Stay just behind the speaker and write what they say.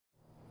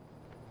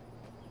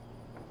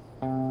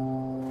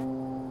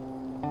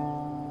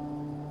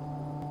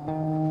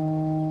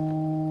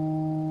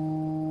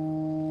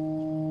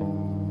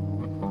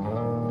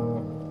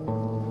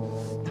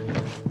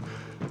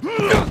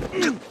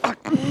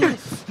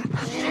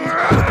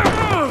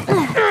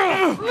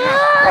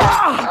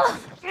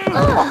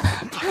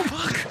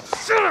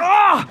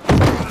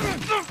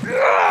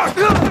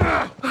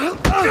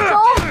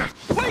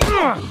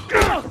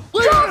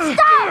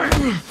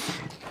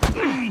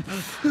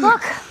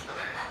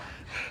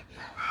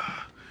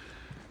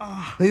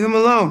Leave him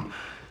alone.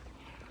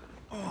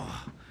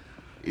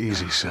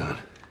 Easy, son.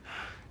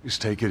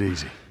 Just take it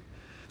easy.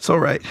 It's all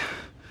right.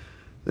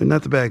 They're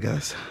not the bad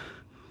guys.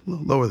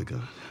 Lower the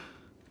gun.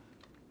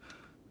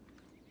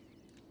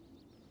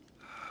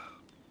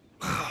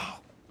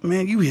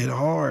 Man, you hit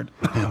hard.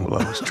 Yeah,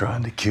 well, I was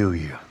trying to kill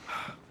you.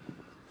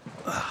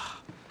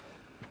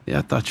 Yeah,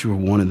 I thought you were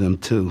one of them,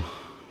 too.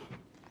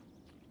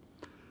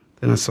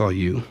 Then I saw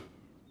you.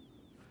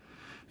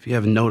 If you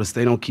haven't noticed,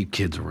 they don't keep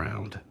kids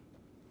around.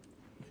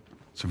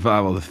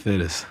 Survival of the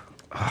fittest.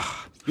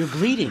 You're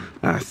bleeding.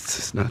 It's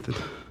just nothing.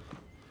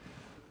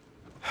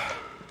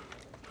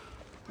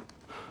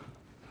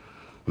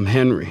 I'm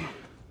Henry.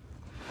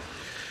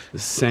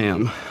 This is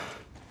Sam.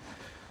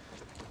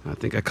 I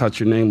think I caught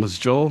your name was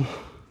Joel.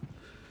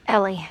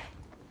 Ellie.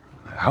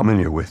 How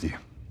many are with you?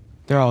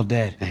 They're all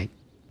dead. Hey,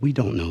 we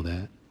don't know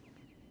that.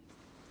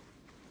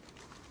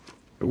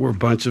 There were a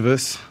bunch of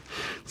us.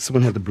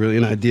 Someone had the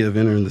brilliant idea of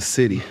entering the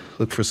city,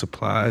 look for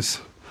supplies.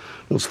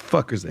 Those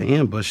fuckers, they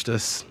ambushed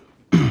us,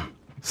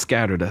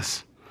 scattered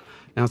us.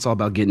 Now it's all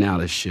about getting out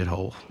of this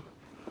shithole.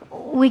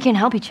 We can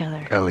help each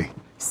other. Ellie.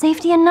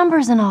 Safety in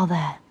numbers and all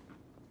that.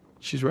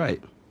 She's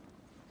right.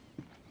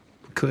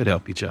 We could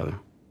help each other.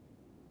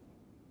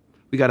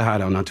 We got a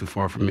hideout not too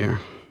far from here.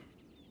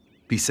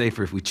 Be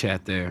safer if we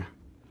chat there.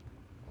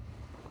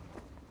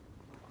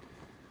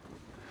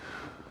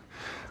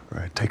 All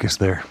right, take us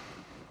there.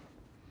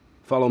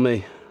 Follow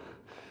me.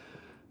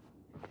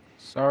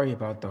 Sorry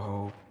about the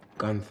whole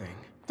gun thing.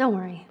 Don't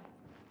worry.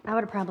 I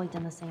would have probably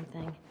done the same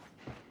thing.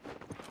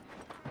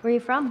 Where are you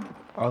from?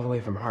 All the way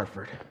from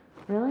Hartford.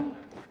 Really?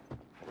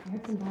 I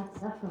heard some bad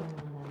stuff going on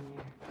down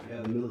there.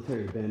 Yeah, the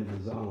military abandoned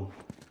the zone.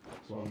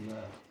 That's why we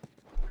left.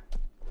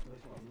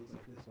 Looks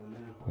like this one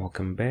now.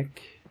 Welcome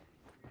back.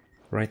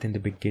 Right in the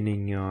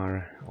beginning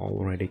are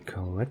already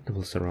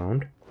collectibles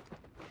around.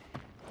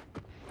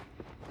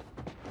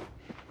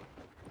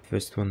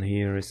 First one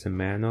here is a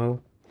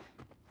manual,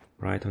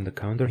 right on the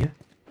counter here.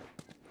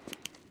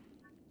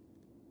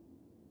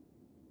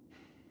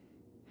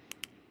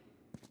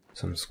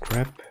 Some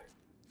scrap.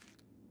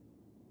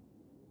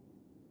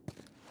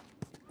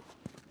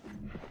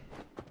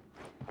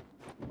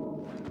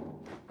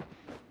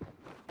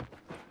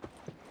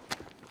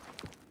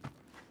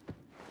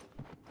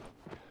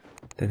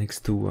 The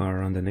next two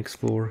are on the next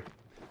floor.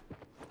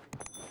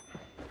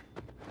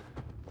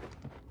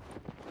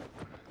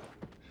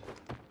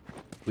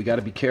 We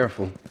gotta be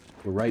careful.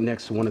 We're right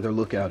next to one of their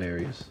lookout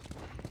areas.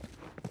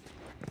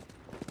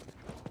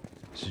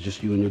 This is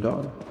just you and your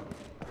daughter.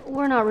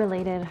 We're not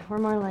related. We're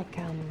more like,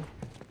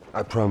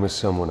 I promised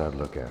someone I'd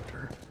look after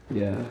her.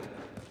 Yeah,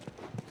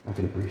 I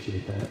can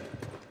appreciate that.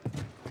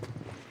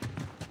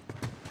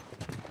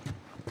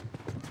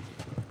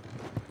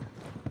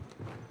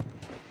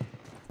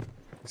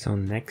 So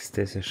next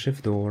is a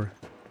Shiv door,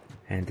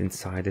 and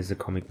inside is a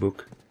comic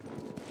book.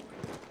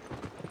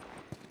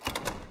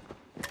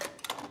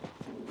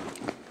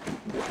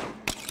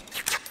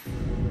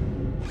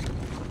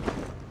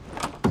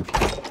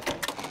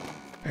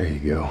 There you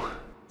go.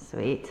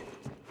 sweet.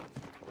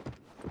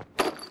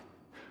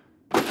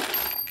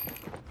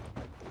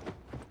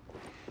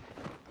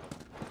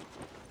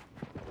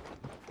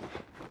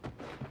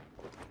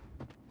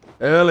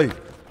 Ellie,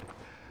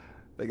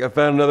 think I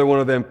found another one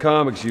of them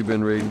comics you've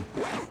been reading.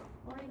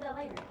 We'll read that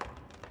later.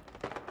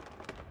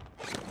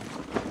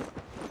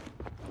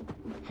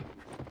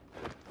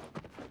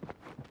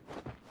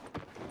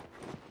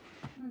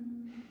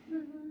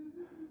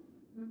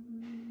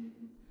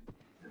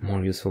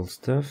 More useful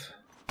stuff.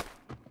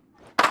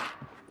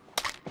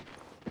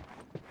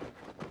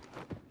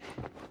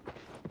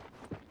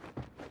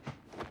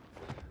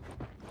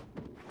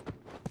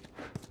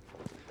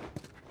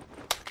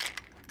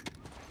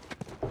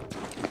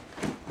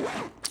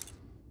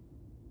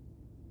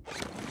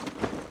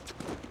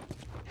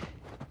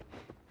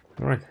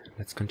 Alright,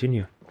 let's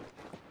continue.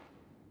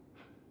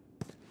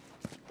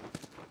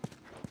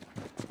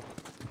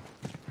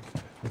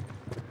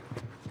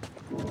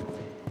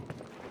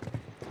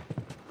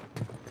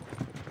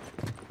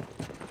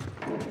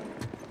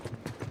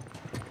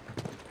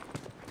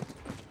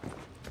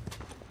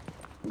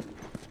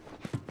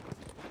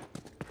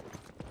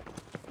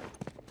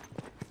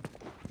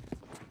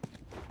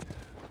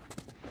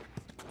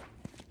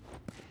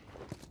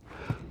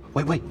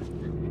 Wait.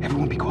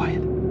 Everyone be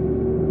quiet.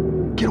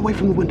 Get away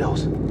from the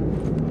windows.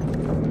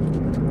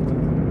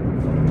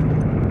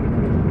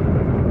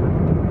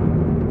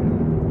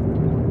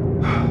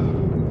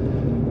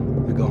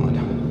 They're gone.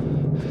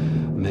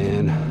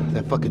 Man,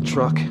 that fucking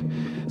truck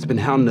It's been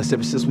hounding us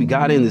ever since we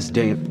got in this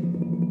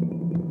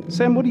damn...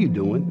 Sam, what are you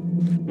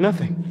doing?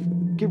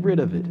 Nothing. Get rid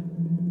of it.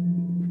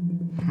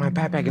 My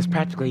backpack is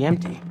practically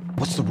empty.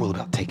 What's the rule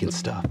about taking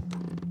stuff?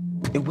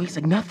 It weighs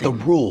like nothing.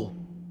 The rule.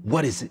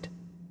 What is it?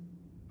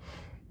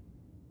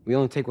 We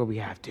only take what we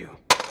have to.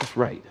 That's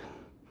right.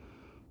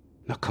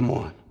 Now come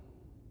on.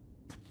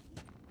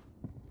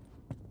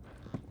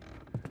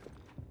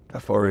 How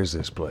far is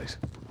this place?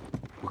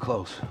 We're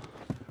close.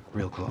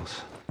 Real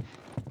close.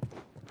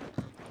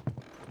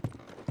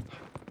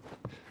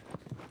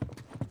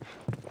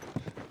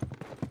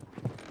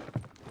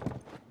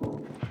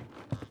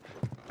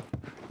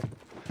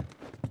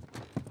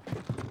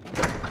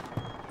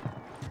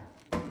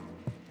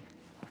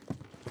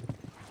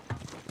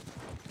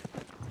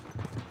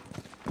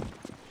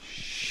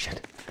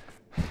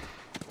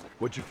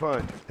 What'd you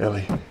find?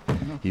 Ellie,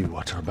 you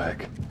watch our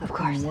back. Of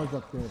course. Was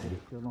up there,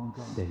 but they're long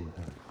gone.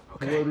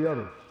 Okay. Where are the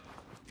others?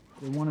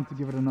 They wanted to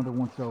give it another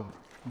once over.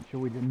 I'm sure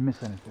we didn't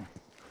miss anything.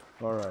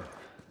 All right.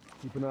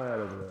 Keep an eye out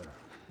over there.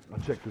 I'll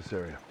check this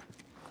area.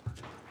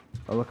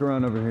 I'll look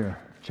around over here.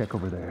 Check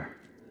over there.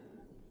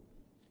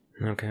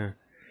 Okay.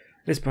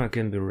 This part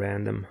can be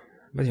random,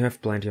 but you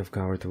have plenty of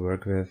cover to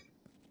work with.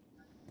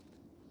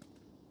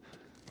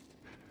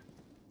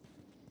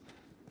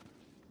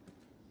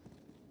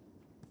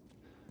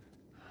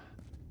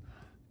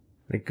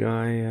 The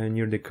guy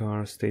near the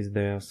car stays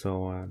there,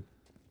 so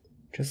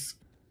just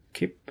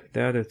keep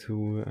the other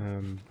two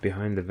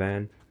behind the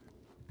van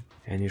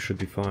and you should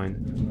be fine.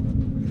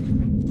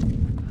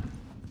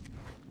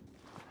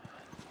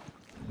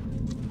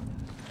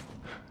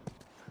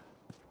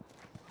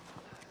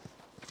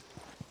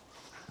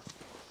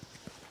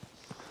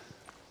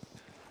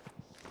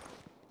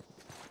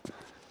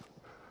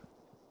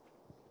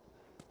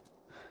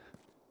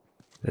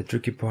 The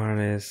tricky part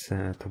is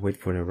to wait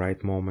for the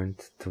right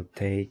moment to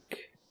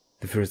take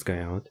the first guy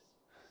out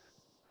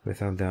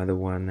without the other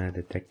one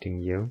detecting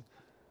you.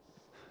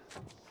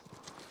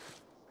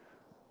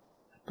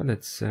 But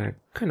it's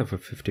kind of a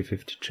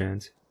 50-50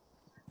 chance.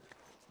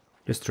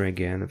 Just try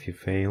again if you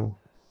fail.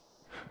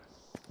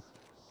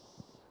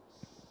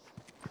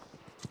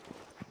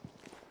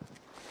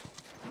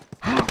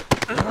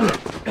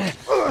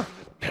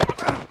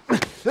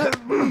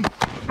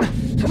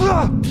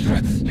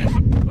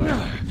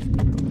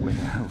 Where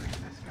the hell is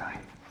this guy?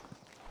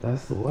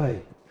 That's the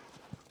way.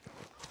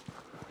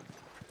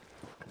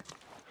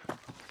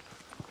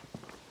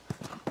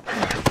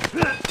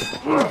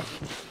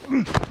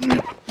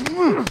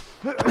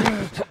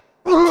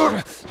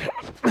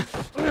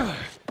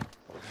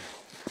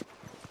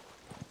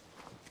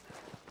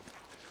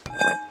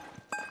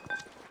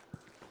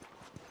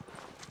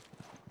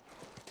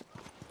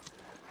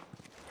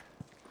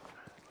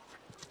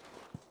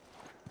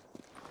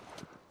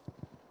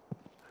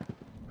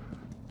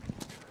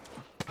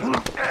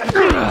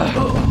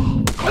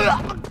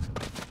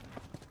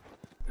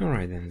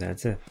 Alright then,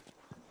 that's it.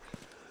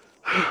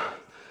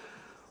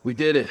 We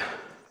did it.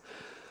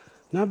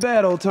 Not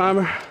bad,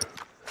 old-timer.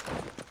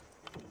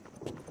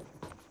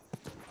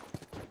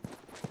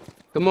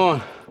 Come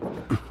on.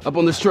 Up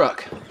on this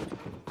truck.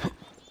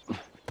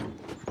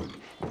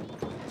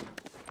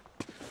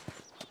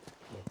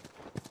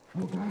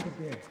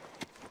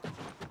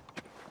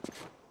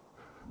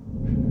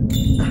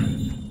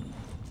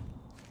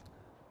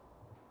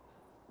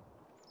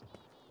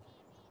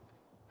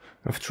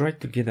 I've tried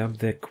to get up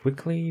there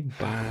quickly,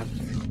 but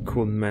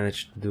couldn't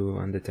manage to do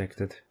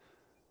undetected.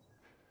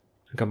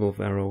 A couple of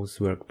arrows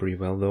work pretty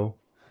well though.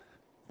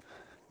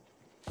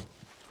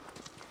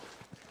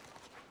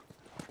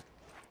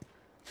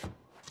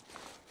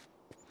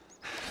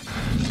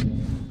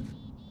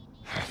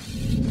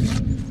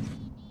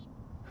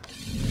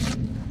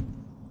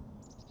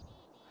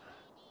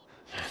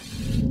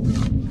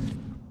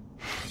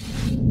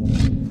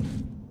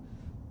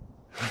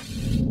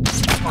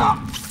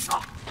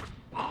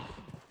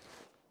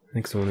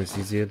 Next one is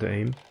easier to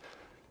aim.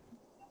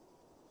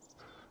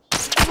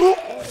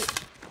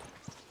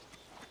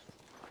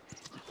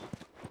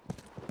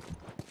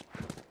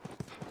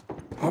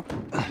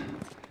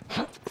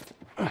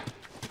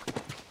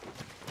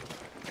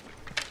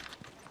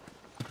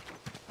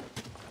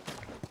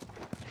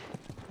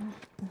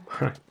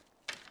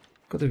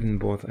 Got even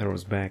both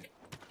arrows back.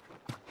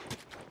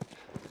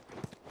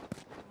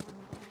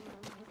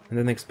 And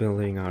the next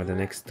building are the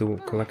next two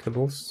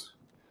collectibles,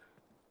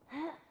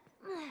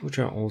 which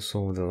are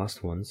also the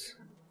last ones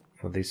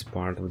for this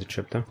part of the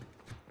chapter.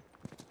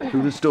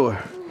 Through this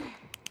door.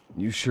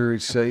 You sure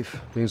it's safe,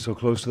 being so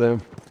close to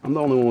them? I'm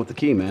the only one with the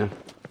key, man.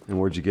 And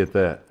where'd you get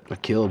that? I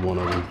killed one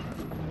of them.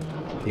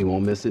 He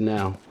won't miss it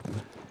now.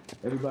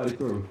 Everybody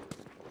through.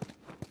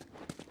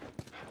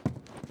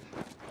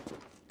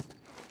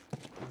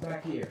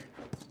 Back here.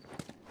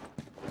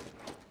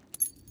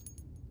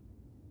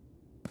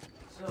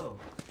 So,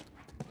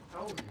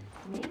 how old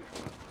are Me?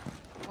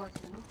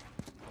 14.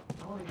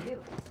 How old are you?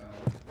 you?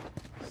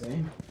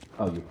 Same.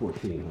 Oh, you're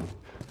 14, huh?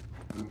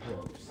 I'm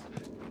close.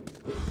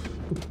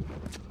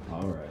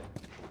 All right.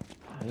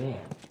 I am.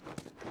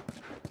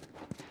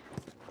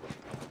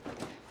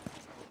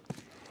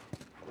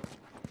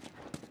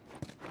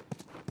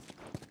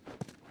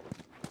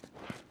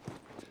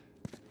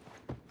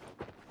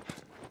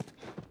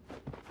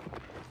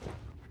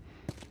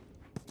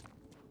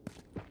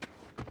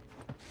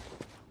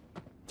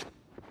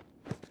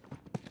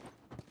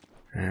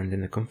 And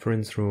in the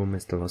conference room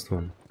is the last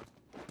one.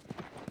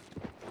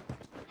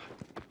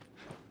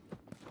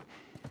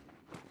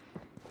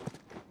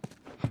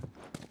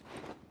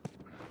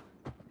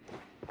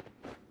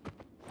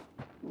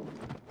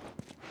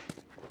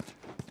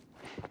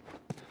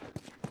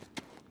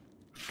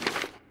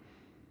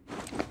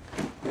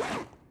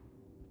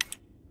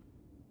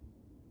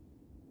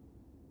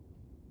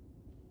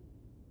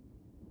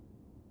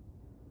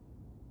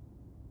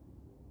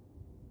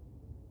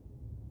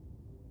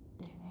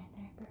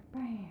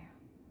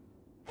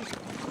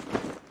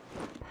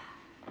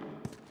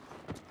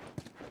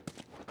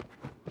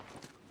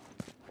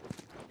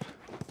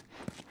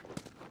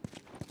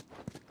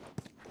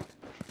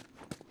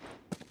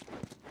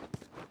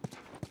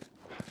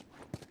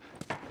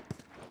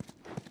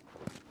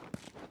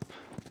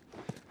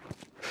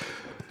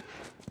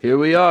 Here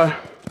we are.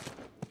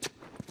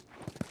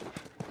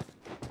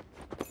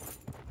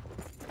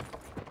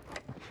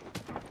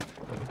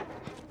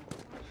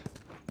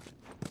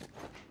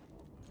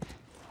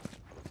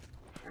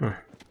 Huh.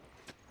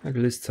 At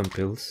least some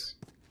pills.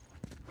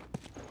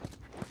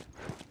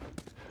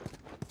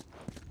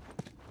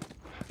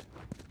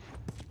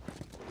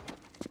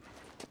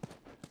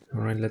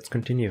 Alright, let's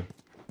continue.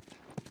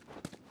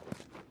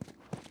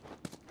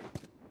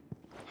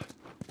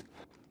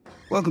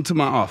 Welcome to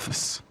my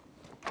office.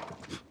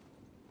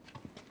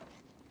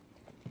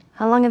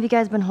 How long have you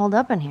guys been holed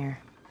up in here?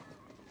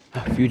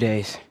 A few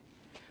days.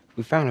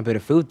 We found a bit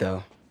of food,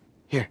 though.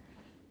 Here.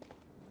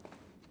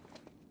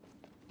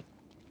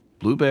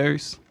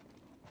 Blueberries.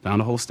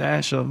 Found a whole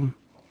stash of them.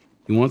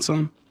 You want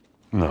some?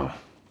 No.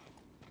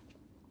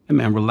 Hey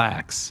man,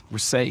 relax. We're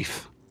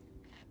safe.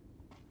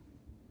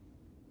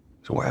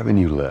 So why haven't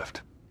you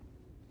left?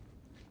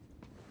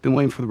 Been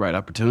waiting for the right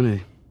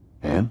opportunity.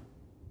 And?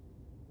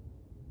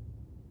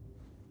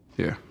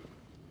 Here.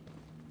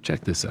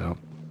 Check this out.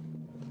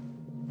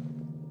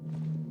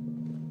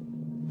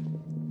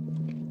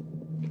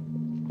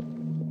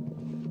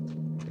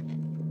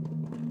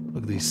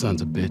 Look at these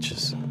sons of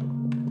bitches.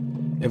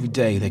 Every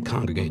day they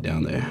congregate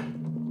down there,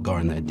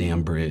 guarding that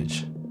damn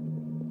bridge.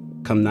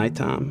 Come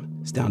nighttime,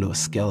 it's down to a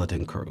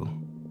skeleton crew.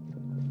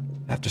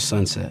 After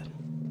sunset,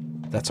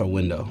 that's our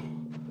window.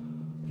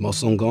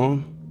 Most of them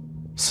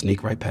gone,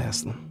 sneak right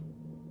past them.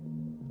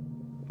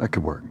 That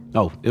could work.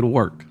 Oh, it'll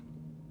work.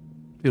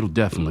 It'll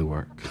definitely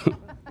work.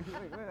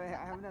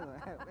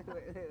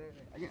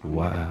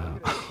 Wow.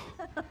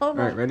 All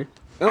right, ready?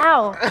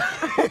 Ow!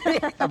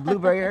 A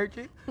blueberry hurt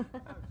you?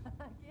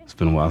 It's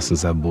been a while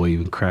since that boy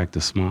even cracked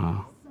a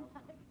smile.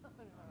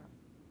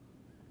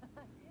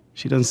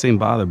 She doesn't seem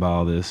bothered by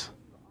all this.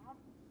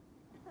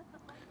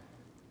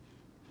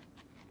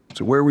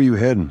 So where were you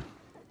heading?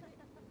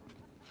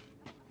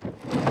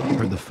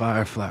 Heard the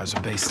Fireflies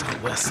are based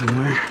out west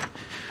somewhere.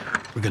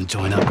 We're gonna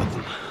join up with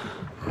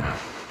them.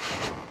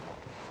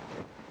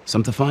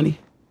 Something funny?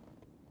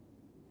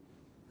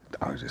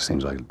 Oh, it just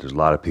seems like there's a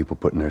lot of people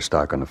putting their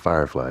stock on the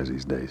Fireflies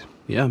these days.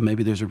 Yeah,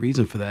 maybe there's a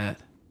reason for that.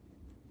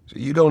 So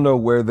you don't know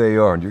where they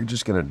are, and you're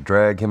just gonna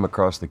drag him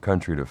across the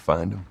country to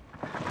find them?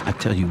 I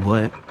tell you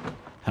what,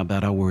 how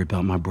about I worry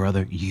about my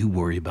brother, you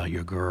worry about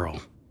your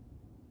girl.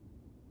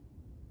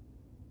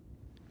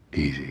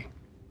 Easy.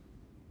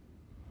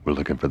 We're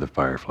looking for the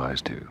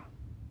Fireflies, too.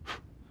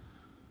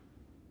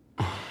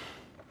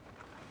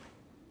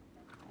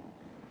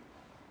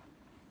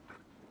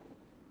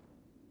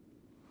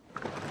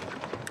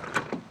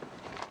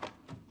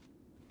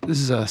 This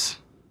is us.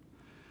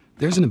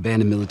 There's an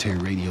abandoned military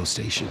radio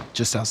station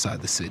just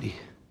outside the city.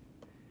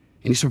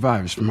 Any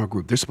survivors from our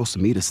group, they're supposed to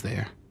meet us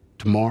there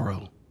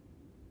tomorrow.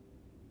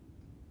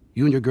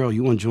 You and your girl,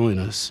 you want to join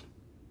us.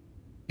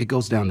 It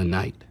goes down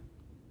tonight.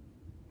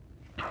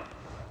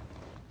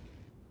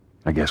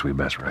 I guess we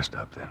best rest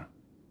up then.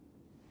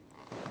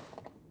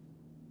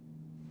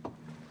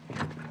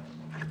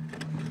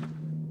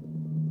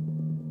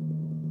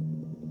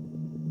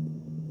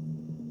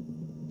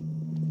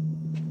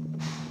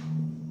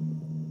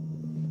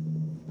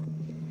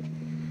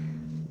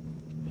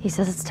 He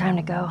says it's time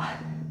to go.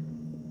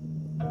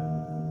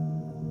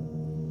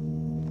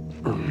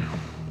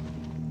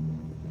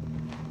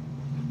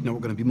 No, we're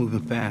gonna be moving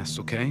fast,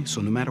 okay?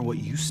 So no matter what,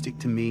 you stick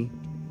to me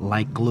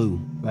like glue.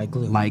 Like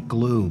glue. Like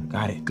glue.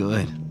 Got it.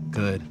 Good,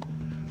 good.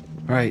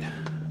 All right,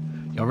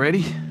 y'all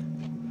ready?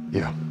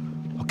 Yeah.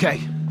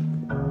 Okay.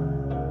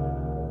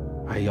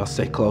 All right, y'all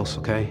stay close,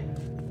 okay?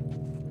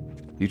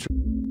 You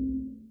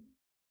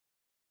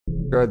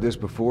tried this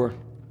before?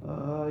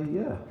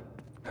 Yeah.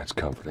 That's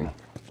comforting.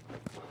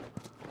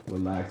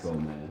 Relax,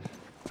 old man.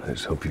 I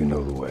just hope you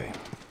know the way.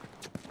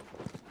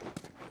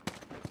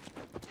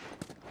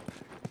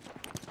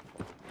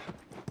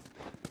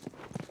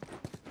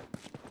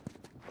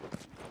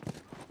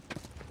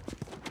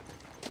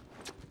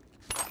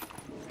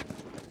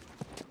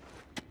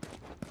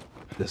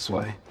 This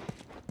way.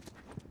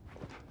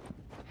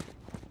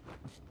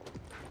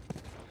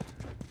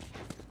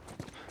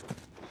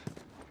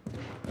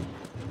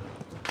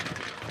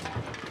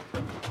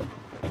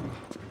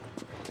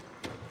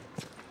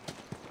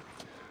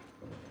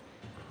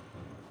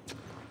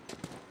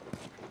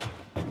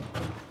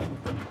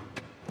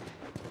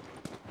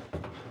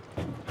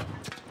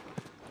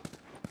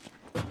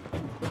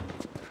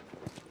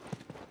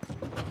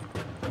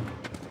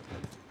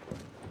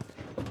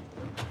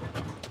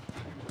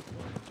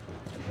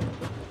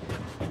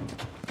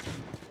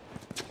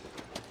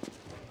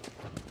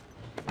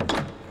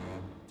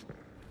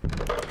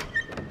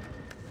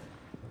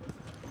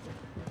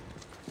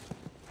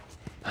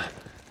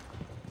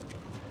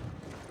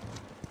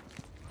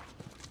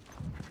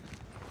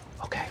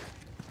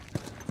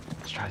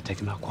 Try to take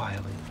him out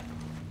quietly.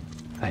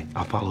 Hey,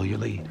 I'll follow your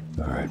lead.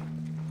 All right.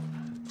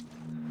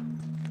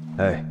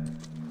 Hey,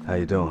 how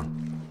you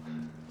doing?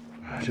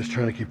 Just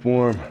trying to keep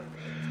warm.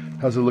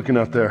 How's it looking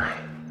out there?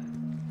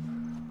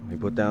 We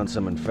put down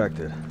some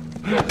infected.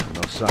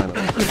 No sign of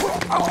it.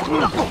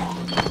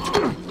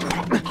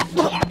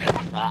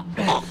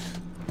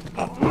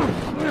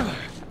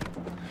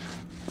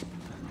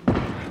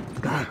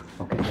 Okay,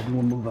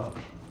 everyone move up.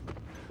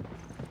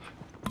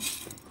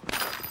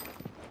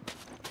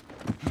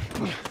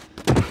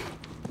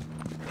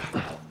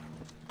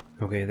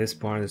 Okay, this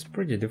part is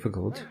pretty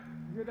difficult.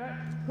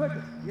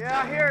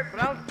 Yeah, I hear it,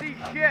 but I don't see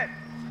shit.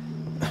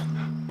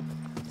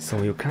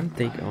 So you can't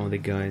take all the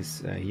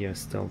guys here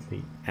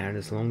stealthy, and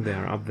as long as they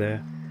are up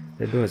there,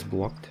 the door is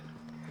blocked.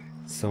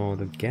 So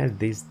to get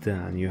this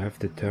done, you have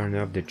to turn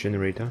off the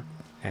generator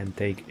and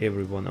take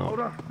everyone out.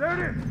 Hold on,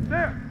 there it is,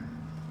 there.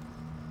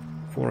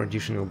 4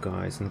 additional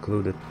guys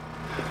included.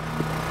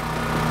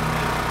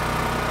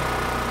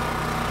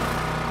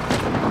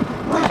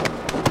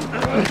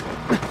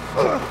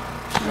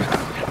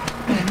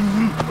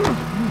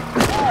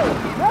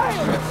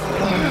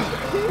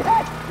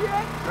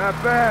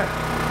 Not bad.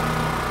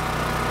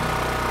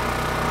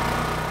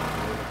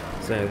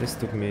 So this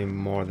took me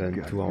more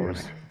than 2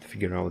 hours to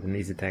figure out an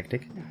easy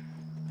tactic.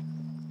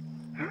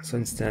 So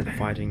instead of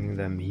fighting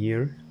them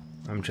here,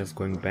 I'm just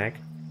going back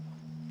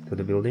to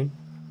the building.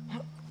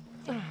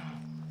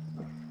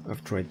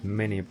 I've tried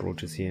many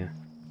approaches here,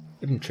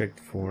 even checked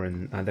for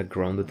another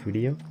grounded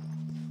video.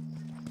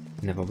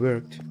 Never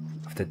worked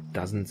after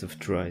dozens of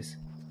tries.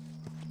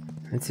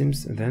 It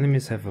seems the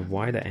enemies have a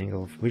wider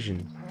angle of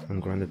vision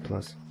on Grounded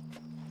Plus.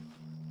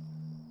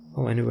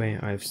 Well, anyway,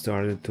 I've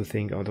started to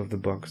think out of the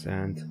box,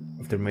 and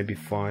after maybe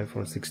 5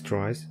 or 6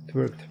 tries, it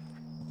worked.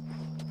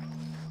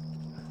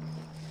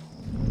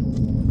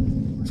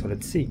 So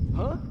let's see.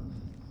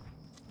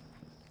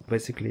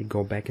 Basically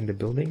go back in the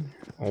building,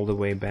 all the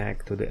way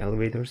back to the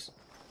elevators,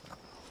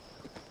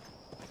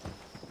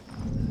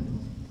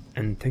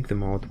 and take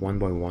them out one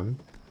by one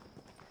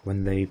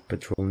when they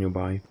patrol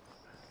nearby.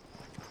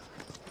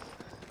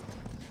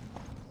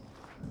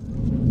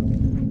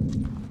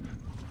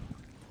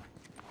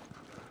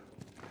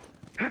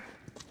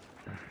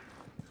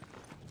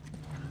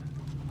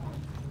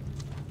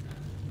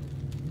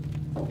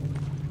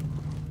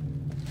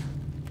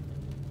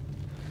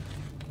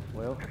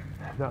 Well,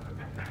 nothing.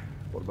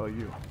 What about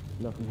you?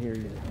 Nothing here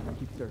either.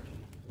 Keep searching.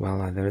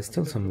 Well, there is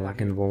still some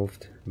luck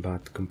involved,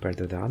 but compared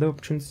to the other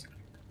options,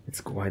 it's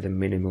quite a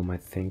minimum, I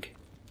think.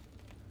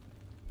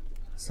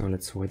 So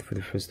let's wait for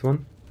the first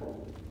one.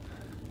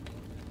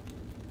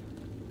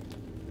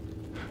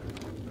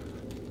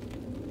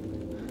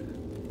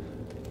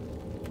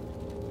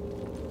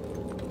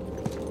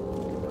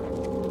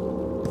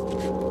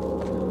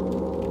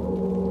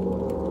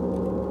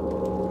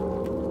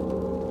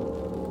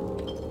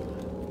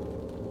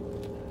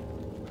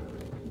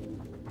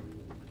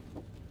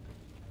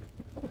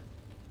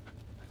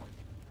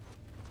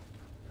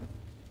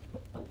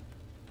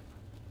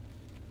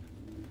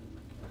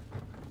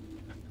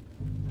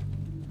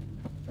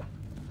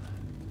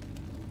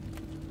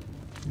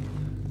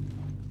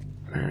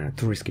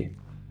 Too risky.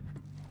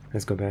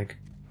 Let's go back.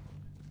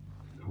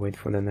 Wait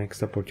for the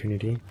next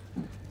opportunity.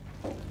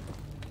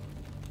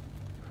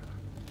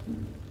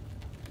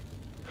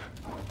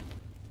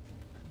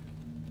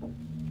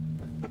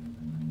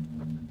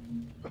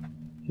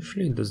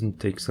 Usually it doesn't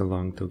take so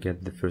long to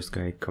get the first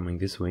guy coming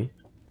this way.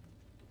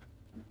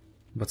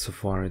 But so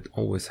far it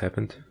always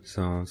happened,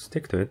 so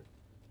stick to it.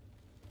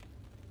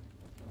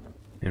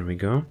 There we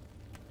go.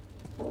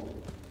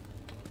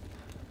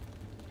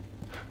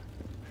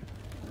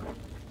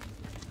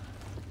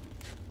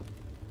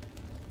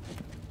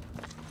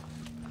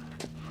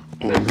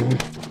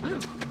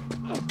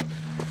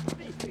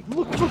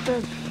 Look,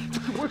 man.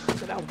 Work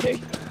something out, okay?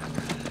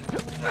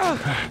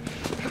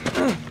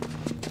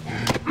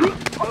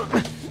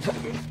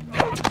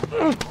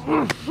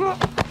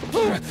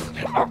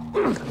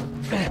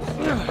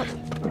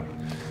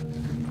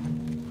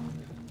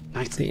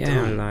 The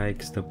AI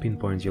likes to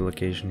pinpoint your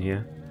location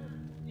here,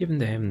 even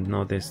they haven't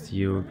noticed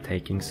you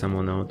taking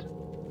someone out.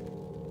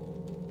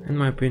 In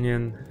my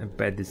opinion, a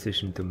bad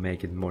decision to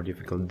make it more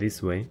difficult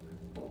this way,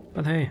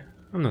 but hey,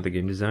 I'm not a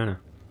game designer.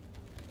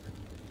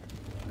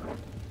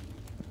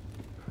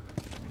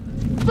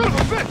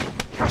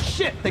 Oh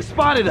shit! They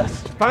spotted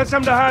us! Find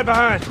something to hide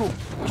behind.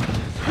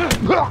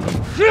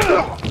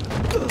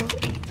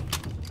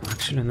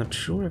 Actually, I'm not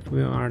sure if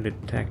we are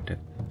detected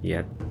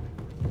yet.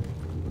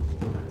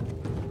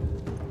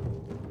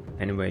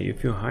 Anyway,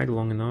 if you hide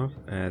long enough,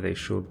 they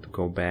should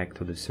go back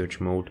to the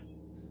search mode.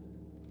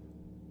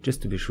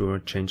 Just to be sure,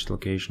 change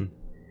location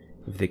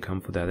if they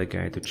come for the other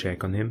guy to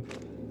check on him.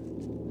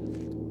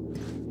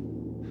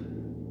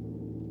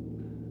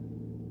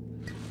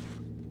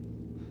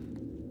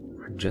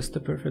 Just a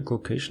perfect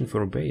location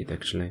for a bait,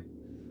 actually.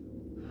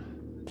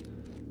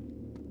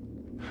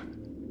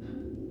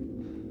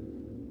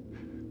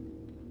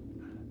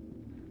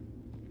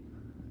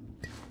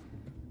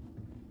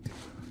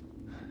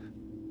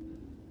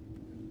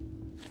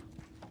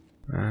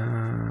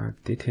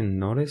 Did he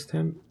notice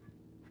him?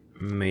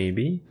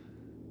 Maybe.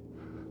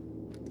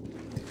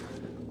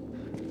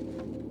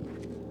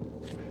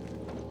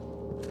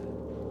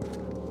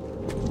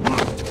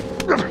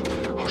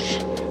 Oh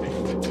shit!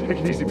 Take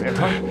it easy, man.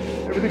 Huh?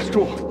 Everything's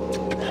cool.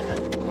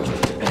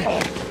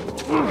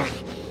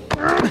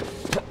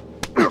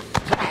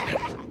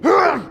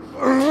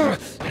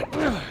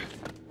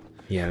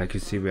 Yeah, like you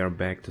see, we are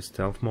back to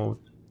stealth mode.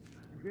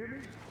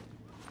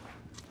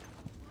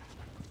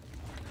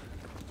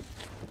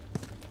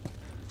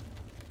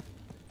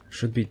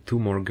 Should be 2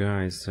 more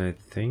guys, I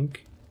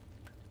think,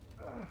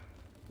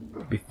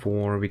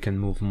 before we can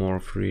move more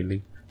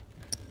freely.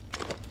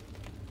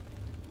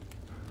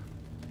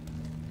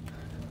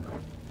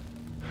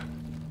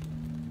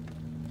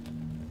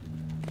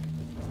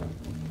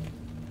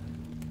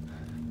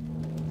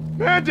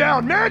 Man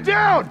down! Man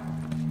down!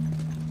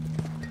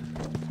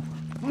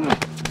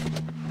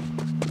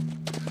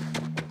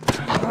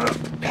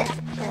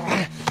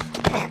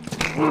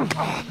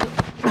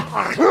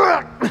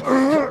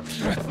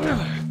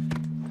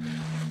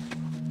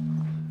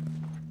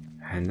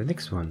 And the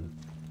next one.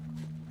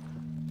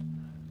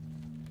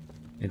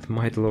 It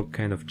might look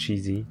kind of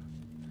cheesy,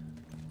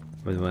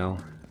 but well,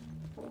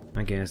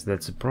 I guess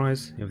that's the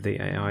price if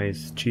the AI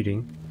is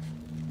cheating.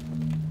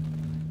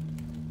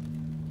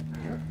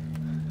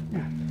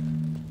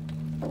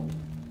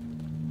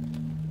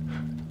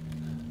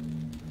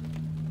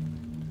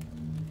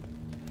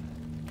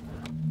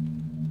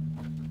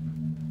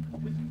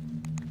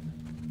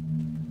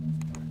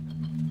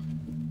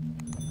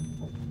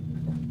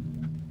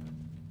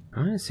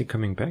 Is he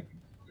coming back?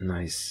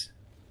 Nice.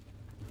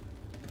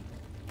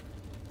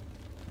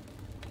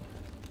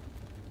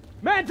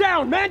 Man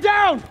down! Man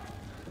down!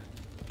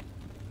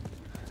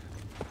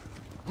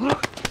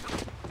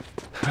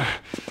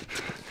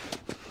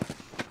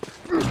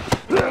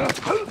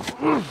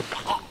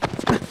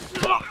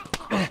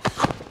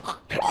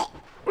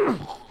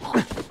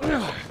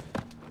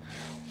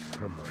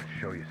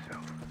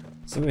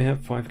 So we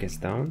have 5 guys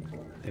down.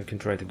 You can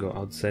try to go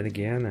outside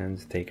again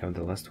and take out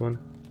the last one,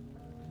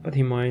 but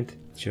he might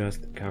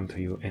just come to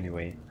you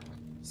anyway,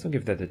 so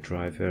give that a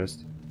try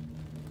first.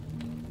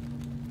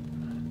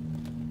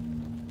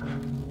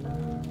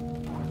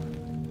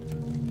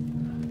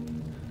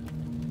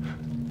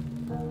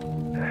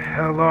 The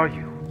hell are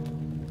you?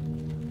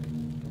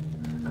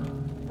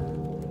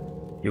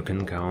 You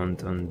can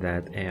count on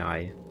that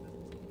AI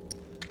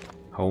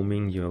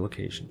homing your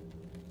location.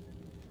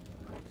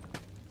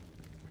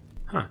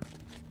 Huh.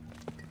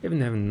 Even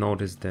haven't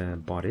noticed the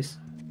bodies.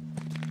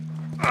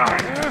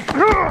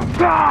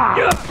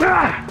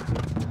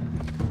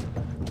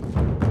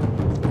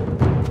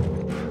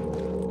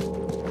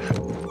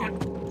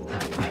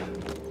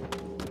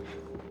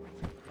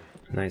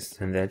 Nice,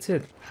 and that's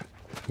it.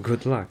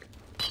 Good luck.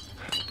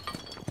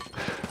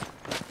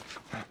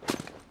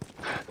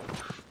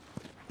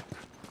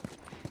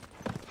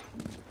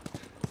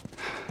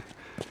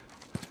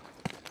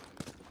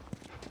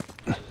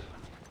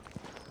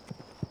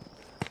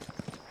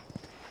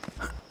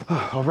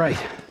 All right,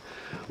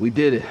 we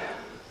did it.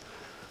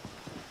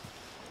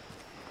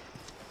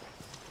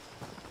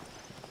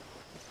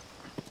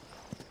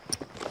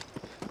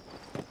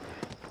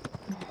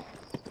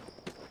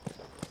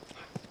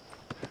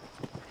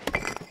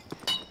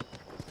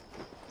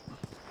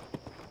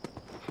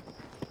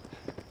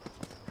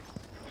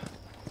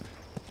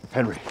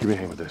 Henry, give me a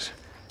hand with this.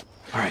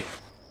 All right,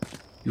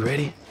 you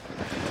ready?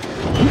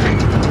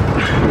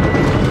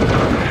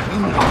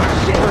 Oh,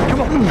 shit!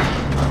 Come on!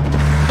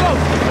 Go!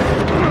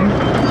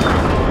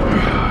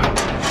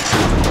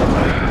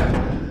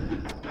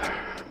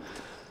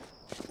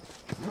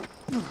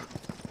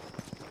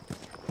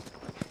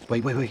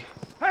 Wait.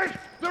 Hey!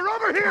 They're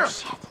over here!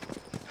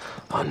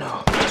 Oh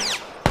no.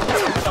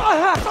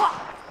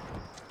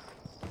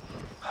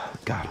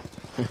 Got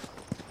him.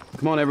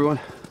 Come on, everyone.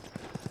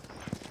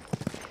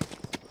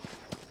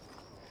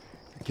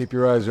 Keep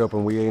your eyes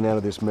open. We ain't out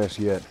of this mess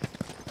yet.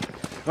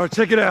 All right,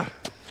 check it out.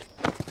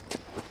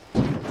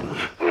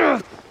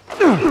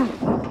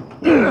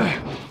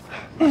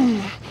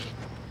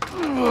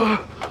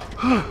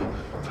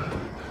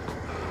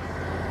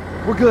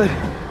 We're good.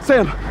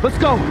 Sam, let's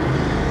go.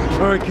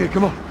 All right, kid,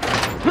 come on.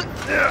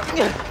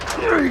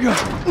 There you go.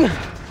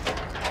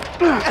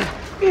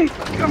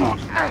 Come on.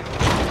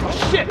 Oh,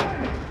 shit!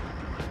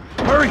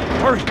 Hurry!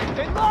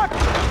 Stay locked!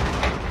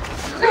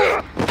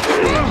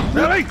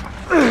 Ready?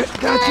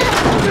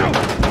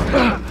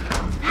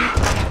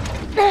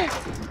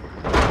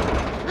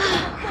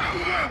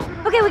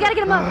 Okay, we gotta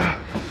get him up.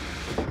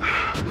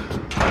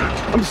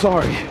 I'm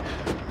sorry.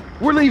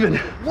 We're leaving.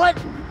 What?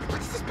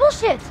 What's this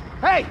bullshit?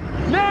 Hey!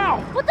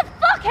 Now! What the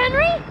fuck,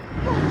 Henry?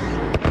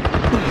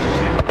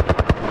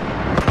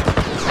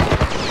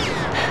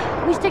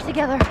 We stick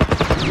together.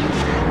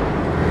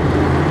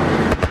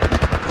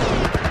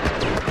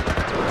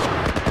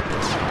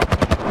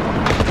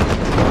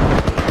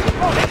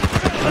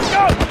 Let's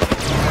go!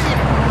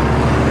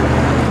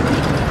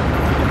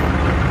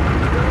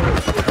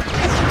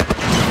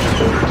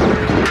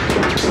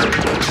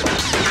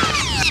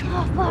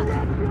 Oh, fuck.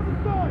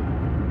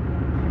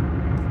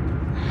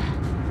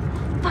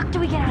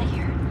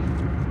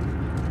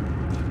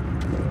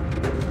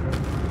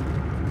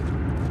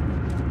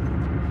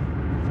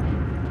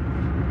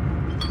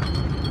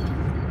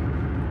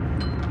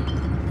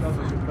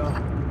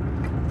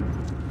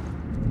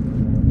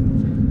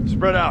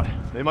 Spread out.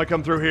 They might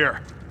come through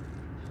here.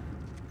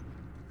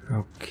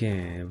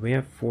 Okay, we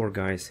have 4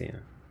 guys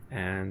here,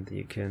 and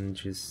you can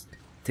just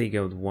take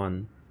out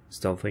one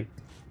stealthy.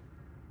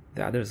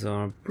 The others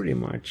are pretty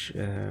much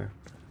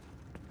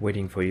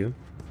waiting for you.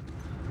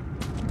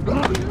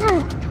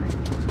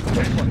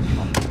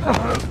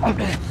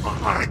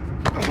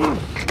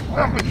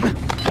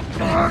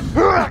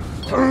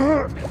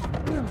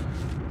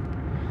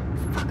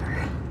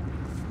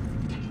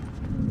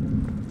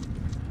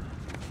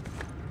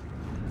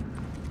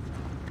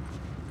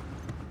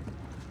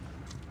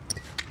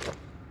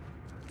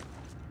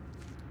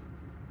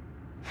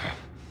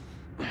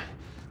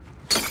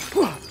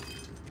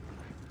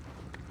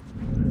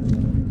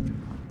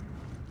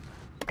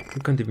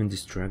 You can't even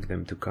distract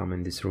them to come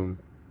in this room.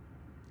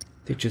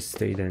 They just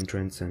stay at the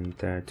entrance and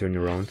turn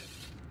around.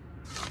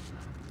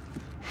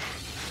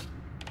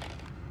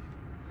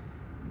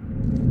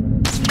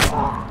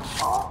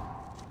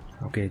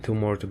 Okay, 2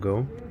 more to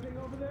go.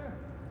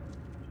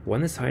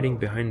 One is hiding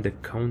behind the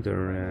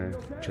counter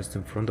just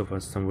in front of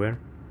us somewhere,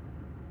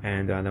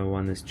 and the other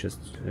one is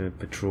just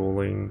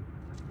patrolling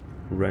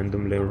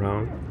randomly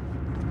around.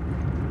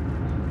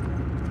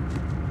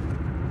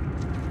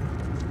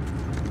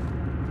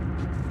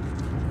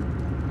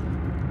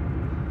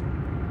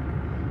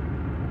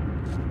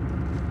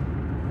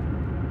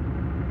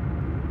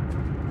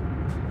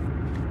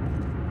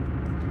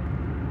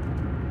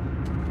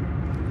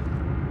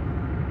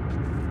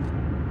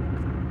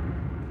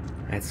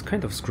 It's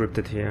kind of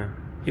scripted here,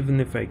 even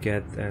if I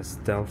get a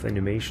stealth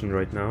animation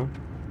right now.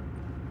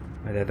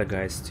 The other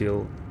guy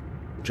still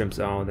jumps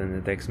out and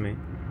attacks me.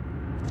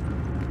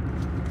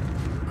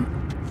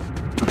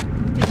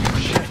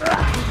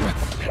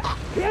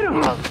 Get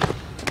him!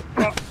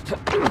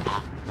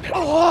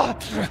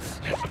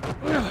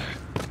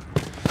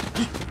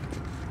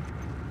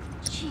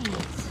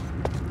 Jeez.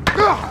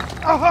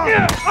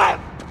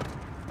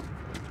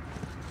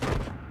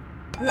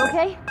 You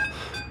okay?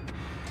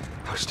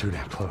 That was too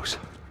damn close.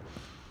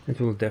 It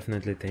will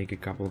definitely take a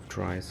couple of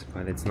tries,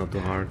 but it's not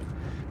too hard.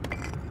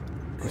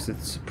 Because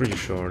it's pretty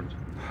short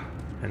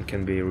and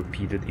can be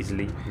repeated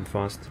easily and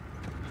fast.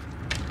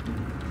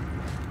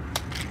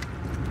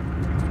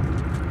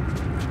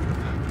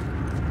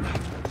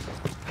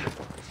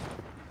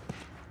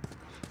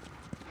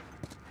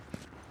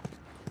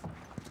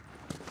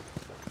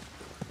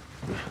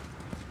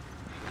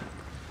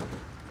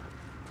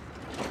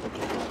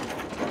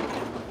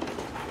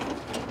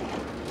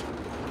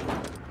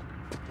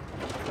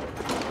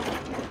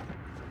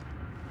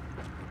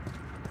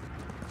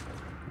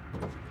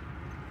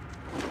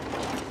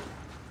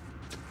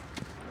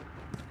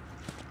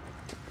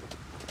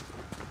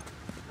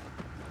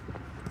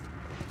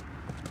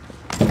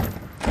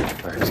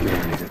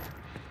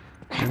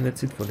 And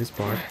that's it for this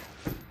part.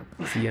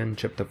 See you in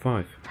chapter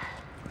 5.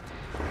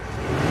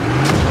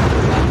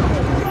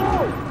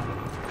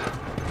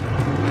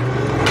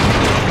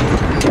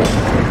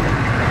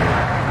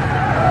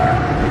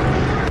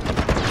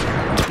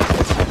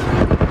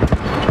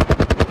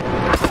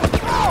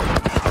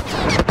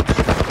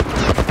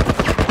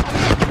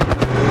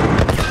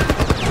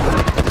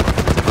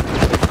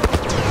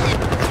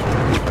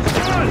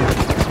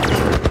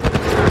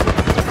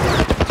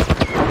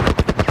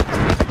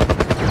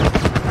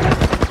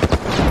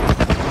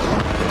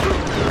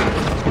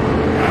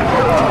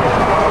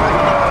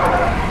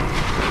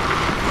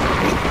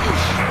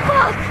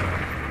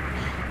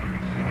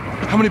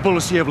 How many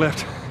bullets do you have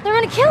left? They're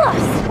gonna kill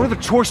us! What other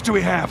choice do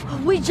we have?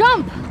 We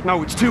jump!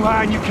 No, it's too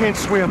high and you can't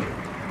swim.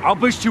 I'll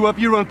boost you up,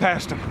 you run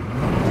past them.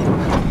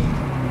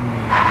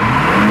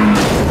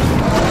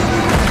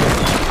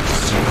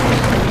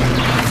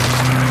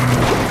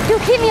 You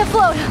keep me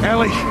afloat!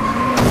 Ellie!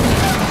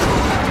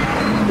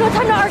 No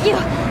time to argue!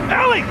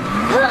 Ellie!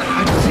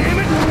 God damn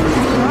it!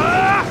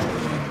 Ah!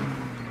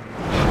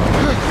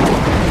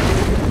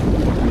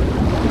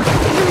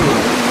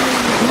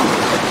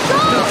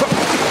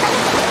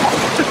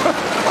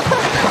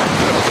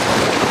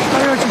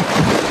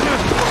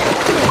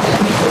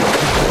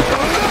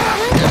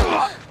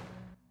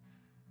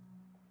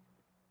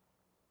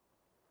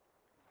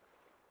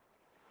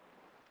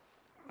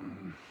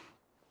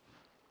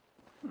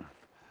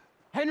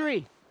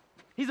 Henry!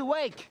 He's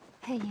awake!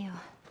 Hey, you.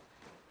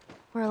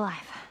 We're alive.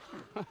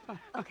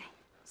 Okay.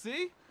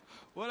 See?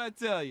 What'd I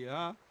tell you,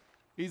 huh?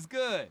 He's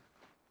good.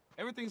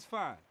 Everything's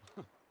fine.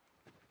 You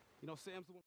know, Sam's the one...